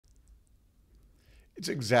It's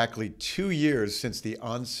exactly 2 years since the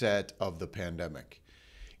onset of the pandemic.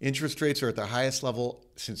 Interest rates are at the highest level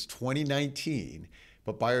since 2019,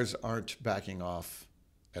 but buyers aren't backing off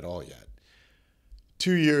at all yet.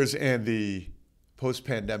 2 years and the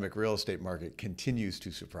post-pandemic real estate market continues to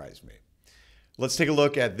surprise me. Let's take a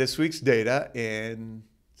look at this week's data and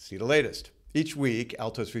see the latest. Each week,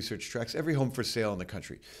 Altos Research tracks every home for sale in the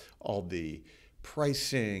country, all the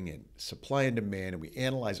pricing and supply and demand, and we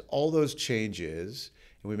analyze all those changes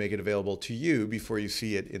and we make it available to you before you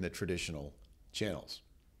see it in the traditional channels.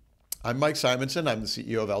 I'm Mike Simonsen. I'm the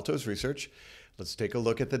CEO of Altos Research. Let's take a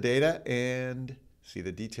look at the data and see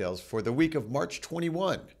the details for the week of March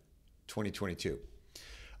 21, 2022.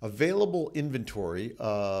 Available inventory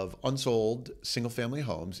of unsold single-family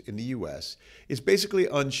homes in the U.S. is basically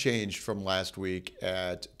unchanged from last week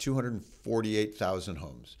at 248,000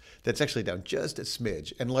 homes. That's actually down just a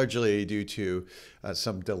smidge, and largely due to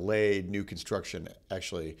some delayed new construction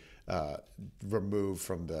actually removed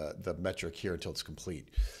from the metric here until it's complete.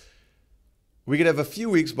 We could have a few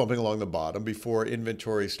weeks bumping along the bottom before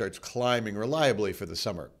inventory starts climbing reliably for the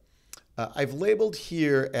summer. I've labeled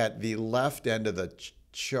here at the left end of the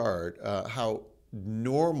chart how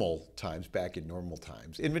normal times, back in normal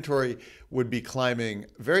times, inventory would be climbing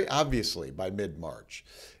very obviously by mid-March.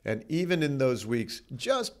 And even in those weeks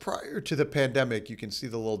just prior to the pandemic, you can see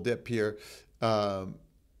the little dip here. You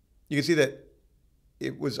can see that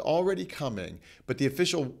it was already coming, but the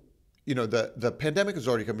official, the pandemic was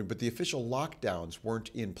already coming, but the official lockdowns weren't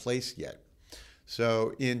in place yet.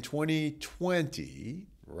 So in 2020,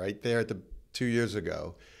 right there at the 2 years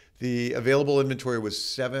ago, the available inventory was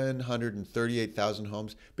 738,000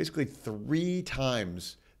 homes, basically 3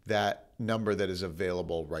 times that number that is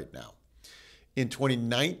available right now. In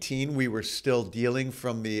 2019, we were still dealing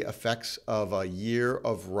from the effects of a year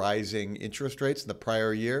of rising interest rates in the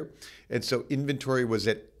prior year. And so inventory was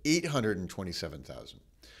at 827,000.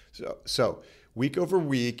 So week over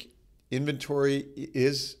week, inventory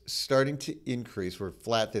is starting to increase. We're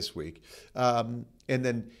flat this week. And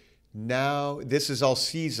then now, this is all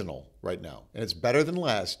seasonal right now, and it's better than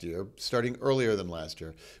last year, starting earlier than last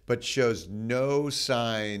year, but shows no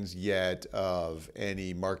signs yet of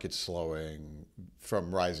any market slowing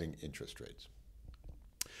from rising interest rates.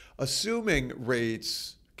 Assuming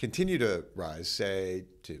rates continue to rise, say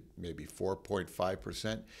to maybe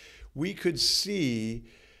 4.5%, we could see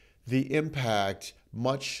the impact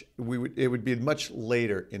it would be much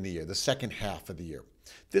later in the year, the second half of the year.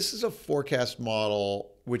 This is a forecast model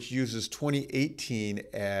which uses 2018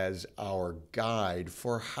 as our guide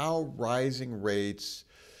for how rising rates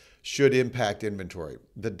should impact inventory.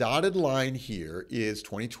 The dotted line here is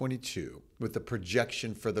 2022 with the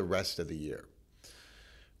projection for the rest of the year.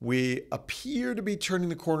 We appear to be turning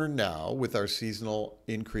the corner now with our seasonal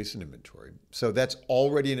increase in inventory. So that's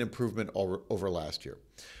already an improvement over last year.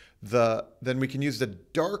 Then we can use the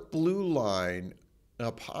dark blue line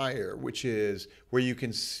up higher, which is where you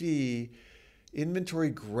can see inventory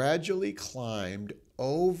gradually climbed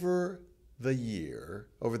over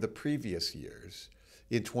the previous years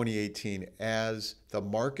in 2018 as the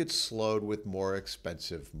market slowed with more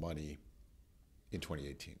expensive money in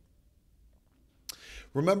 2018.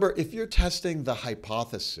 Remember, if you're testing the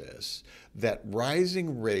hypothesis that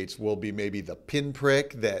rising rates will be maybe the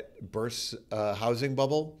pinprick that bursts a housing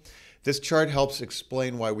bubble, this chart helps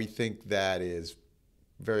explain why we think that is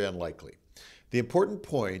very unlikely. The important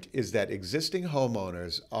point is that existing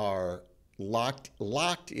homeowners are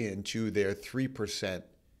locked into their 3%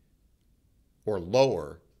 or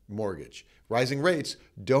lower mortgage. Rising rates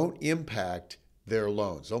don't impact their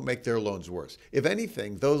loans, don't make their loans worse. If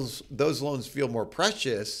anything, those loans feel more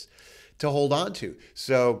precious to hold on to.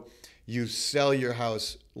 So you sell your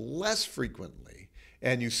house less frequently,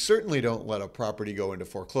 and you certainly don't let a property go into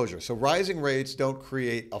foreclosure. So rising rates don't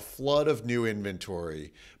create a flood of new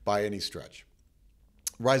inventory by any stretch.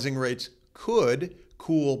 Rising rates could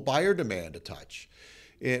cool buyer demand a touch.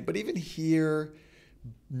 But even here,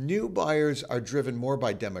 new buyers are driven more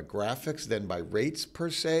by demographics than by rates per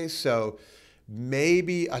se. So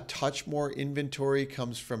maybe a touch more inventory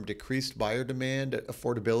comes from decreased buyer demand,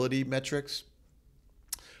 affordability metrics.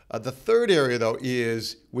 The third area, though,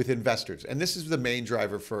 is with investors. And this is the main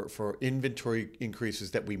driver for inventory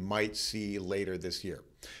increases that we might see later this year.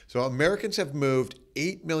 So Americans have moved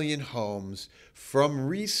 8 million homes from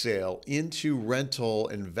resale into rental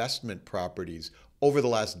investment properties over the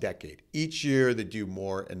last decade. Each year, they do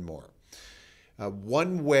more and more.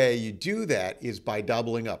 One way you do that is by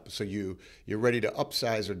doubling up. So you're ready to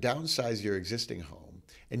upsize or downsize your existing home,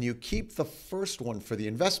 and you keep the first one for the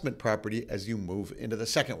investment property as you move into the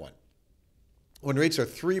second one. When rates are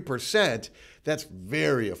 3%, that's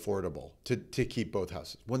very affordable to keep both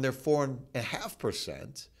houses. When they're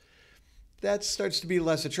 4.5%, that starts to be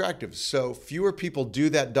less attractive. So fewer people do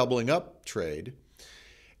that doubling up trade,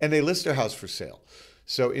 and they list their house for sale.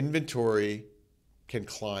 So inventory can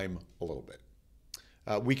climb a little bit.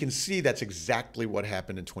 We can see that's exactly what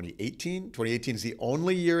happened in 2018. 2018 is the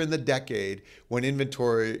only year in the decade when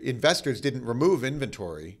investors didn't remove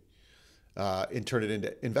inventory and turn it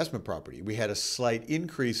into investment property. We had a slight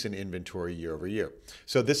increase in inventory year over year.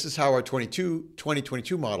 So this is how our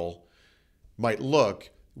 2022 model might look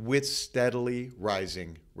with steadily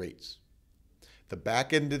rising rates. The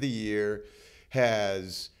back end of the year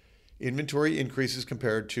has inventory increases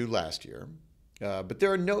compared to last year. But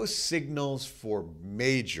there are no signals for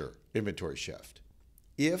major inventory shift.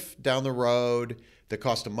 If down the road the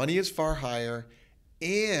cost of money is far higher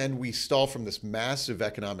and we stall from this massive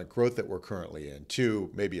economic growth that we're currently in to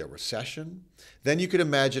maybe a recession, then you could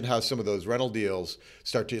imagine how some of those rental deals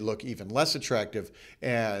start to look even less attractive,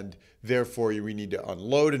 and therefore we need to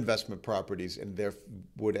unload investment properties and therefore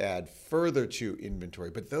would add further to inventory.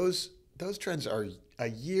 But those trends are a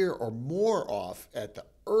year or more off at the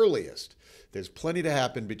earliest. There's plenty to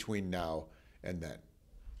happen between now and then.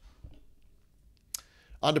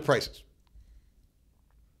 On to prices.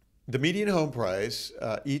 The median home price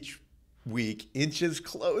each week inches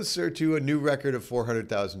closer to a new record of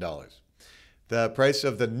 $400,000. The price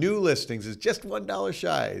of the new listings is just $1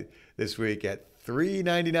 shy this week at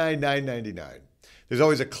 $399,999. There's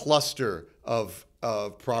always a cluster of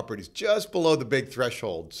properties just below the big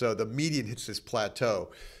threshold, so the median hits this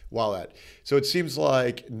plateau while at. So it seems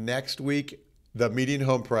like next week the median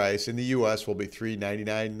home price in the U.S. will be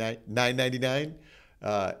 $399,999,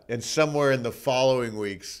 and somewhere in the following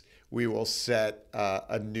weeks we will set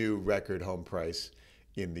a new record home price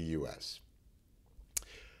in the U.S.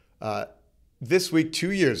 This week,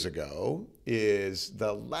 2 years ago, is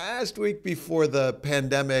the last week before the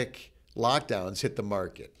pandemic lockdowns hit the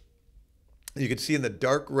market. You can see in the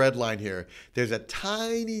dark red line here, there's a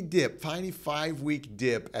tiny dip, tiny 5-week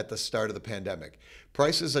dip at the start of the pandemic.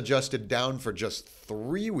 Prices adjusted down for just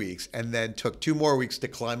 3 weeks and then took 2 more weeks to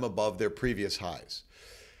climb above their previous highs.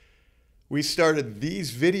 We started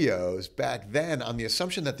these videos back then on the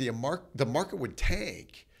assumption that the market would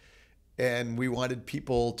tank, and we wanted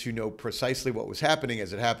people to know precisely what was happening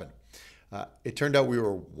as it happened. It turned out we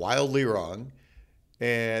were wildly wrong,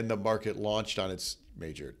 and the market launched on its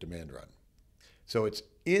major demand run. So it's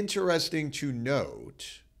interesting to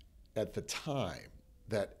note at the time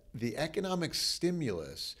that the economic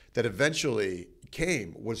stimulus that eventually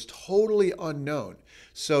came was totally unknown.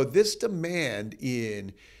 So this demand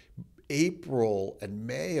in April and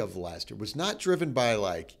May of last year was not driven by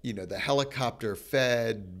the helicopter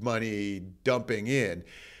Fed money dumping in.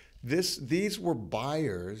 These were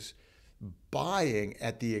buyers buying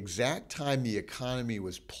at the exact time the economy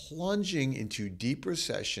was plunging into deep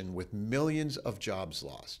recession with millions of jobs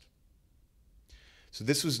lost. So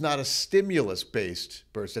this was not a stimulus-based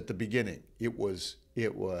burst at the beginning. It was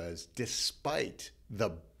despite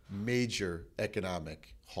the major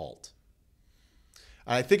economic halt.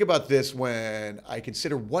 I think about this when I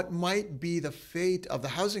consider what might be the fate of the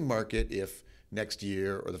housing market if next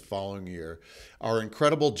year or the following year, our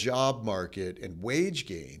incredible job market and wage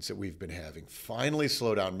gains that we've been having finally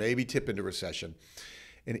slow down, maybe tip into recession.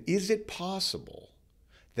 And is it possible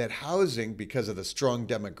that housing, because of the strong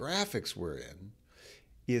demographics we're in,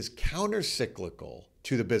 is counter-cyclical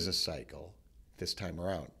to the business cycle this time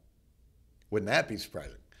around? Wouldn't that be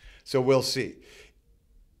surprising? So we'll see.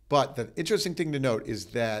 But the interesting thing to note is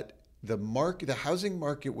that the housing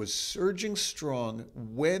market was surging strong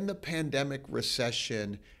when the pandemic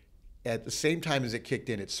recession, at the same time as it kicked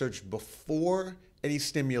in. It surged before any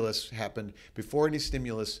stimulus happened, before any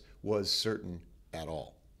stimulus was certain at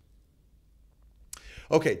all.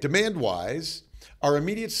 Okay, demand-wise, our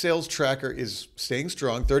immediate sales tracker is staying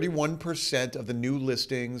strong. 31% of the new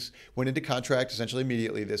listings went into contract essentially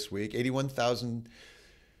immediately this week. 81,000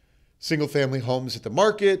 single-family homes hit the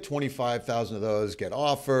market. 25,000 of those get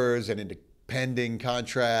offers and into pending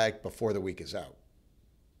contract before the week is out.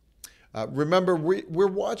 Remember, we're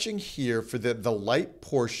watching here for the light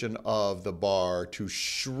portion of the bar to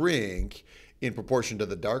shrink in proportion to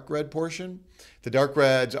the dark red portion. The dark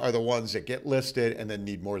reds are the ones that get listed and then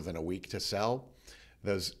need more than a week to sell.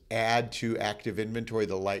 Those add to active inventory.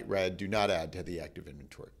 The light red do not add to the active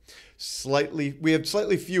inventory. We have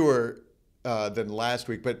slightly fewer than last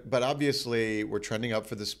week, but obviously we're trending up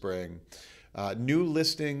for the spring. New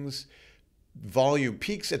listings volume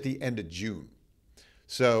peaks at the end of June.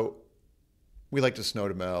 So we like to snow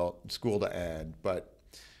to melt, school to end, but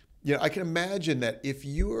I can imagine that if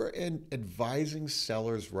you are advising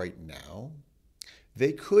sellers right now,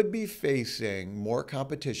 they could be facing more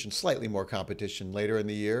competition, slightly more competition later in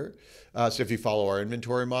the year. So if you follow our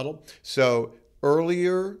inventory model, so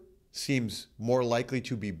earlier seems more likely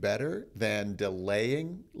to be better than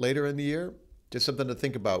delaying later in the year. Just something to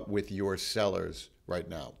think about with your sellers right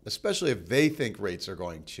now, especially if they think rates are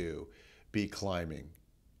going to be climbing.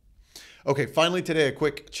 Okay, finally today, a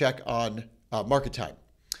quick check on market time.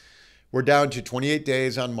 We're down to 28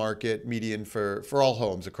 days on market median for all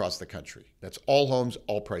homes across the country. That's all homes,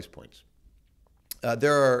 all price points.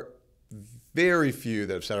 There are very few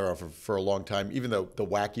that have set our offer for a long time, even though the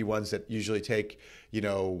wacky ones that usually take,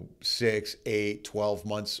 6, 8, 12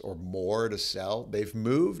 months or more to sell, they've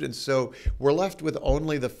moved. And so we're left with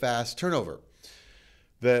only the fast turnover.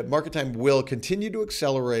 The market time will continue to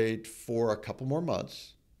accelerate for a couple more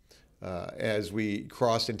months. As we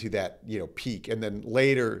cross into that peak, and then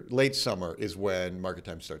late summer is when market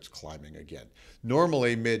time starts climbing again.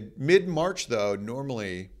 Normally mid March though,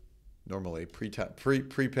 normally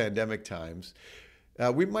pre-pandemic times,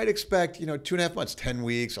 we might expect 2.5 months, 10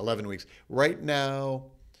 weeks, 11 weeks. Right now,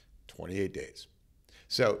 28 days.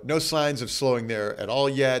 So no signs of slowing there at all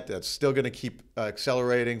yet. That's still going to keep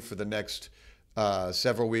accelerating for the next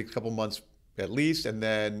several weeks, couple months at least, and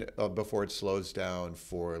then before it slows down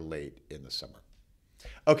for late in the summer.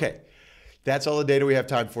 Okay, that's all the data we have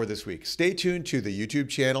time for this week. Stay tuned to the YouTube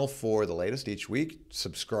channel for the latest each week.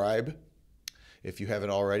 Subscribe if you haven't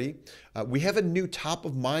already. We have a new Top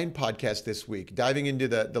of Mind podcast this week, diving into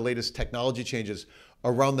the latest technology changes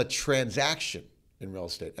around the transaction in real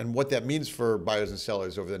estate and what that means for buyers and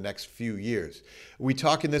sellers over the next few years. We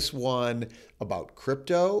talk in this one about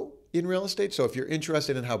crypto in real estate. So if you're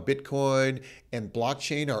interested in how Bitcoin and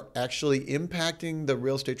blockchain are actually impacting the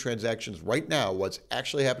real estate transactions right now, what's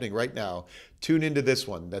actually happening right now, tune into this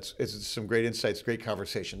one. It's some great insights, great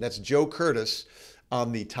conversation. That's Joe Curtis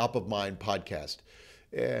on the Top of Mind podcast.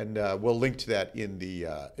 And we'll link to that in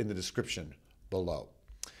the description below.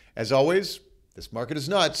 As always, this market is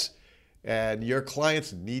nuts and your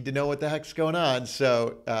clients need to know what the heck's going on.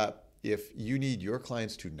 So if you need your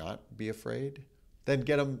clients to not be afraid, then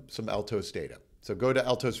get them some Altos data. So go to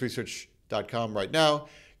altosresearch.com right now,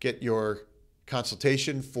 get your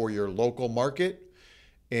consultation for your local market,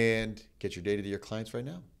 and get your data to your clients right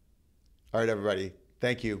now. All right, everybody.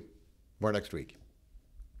 Thank you. More next week.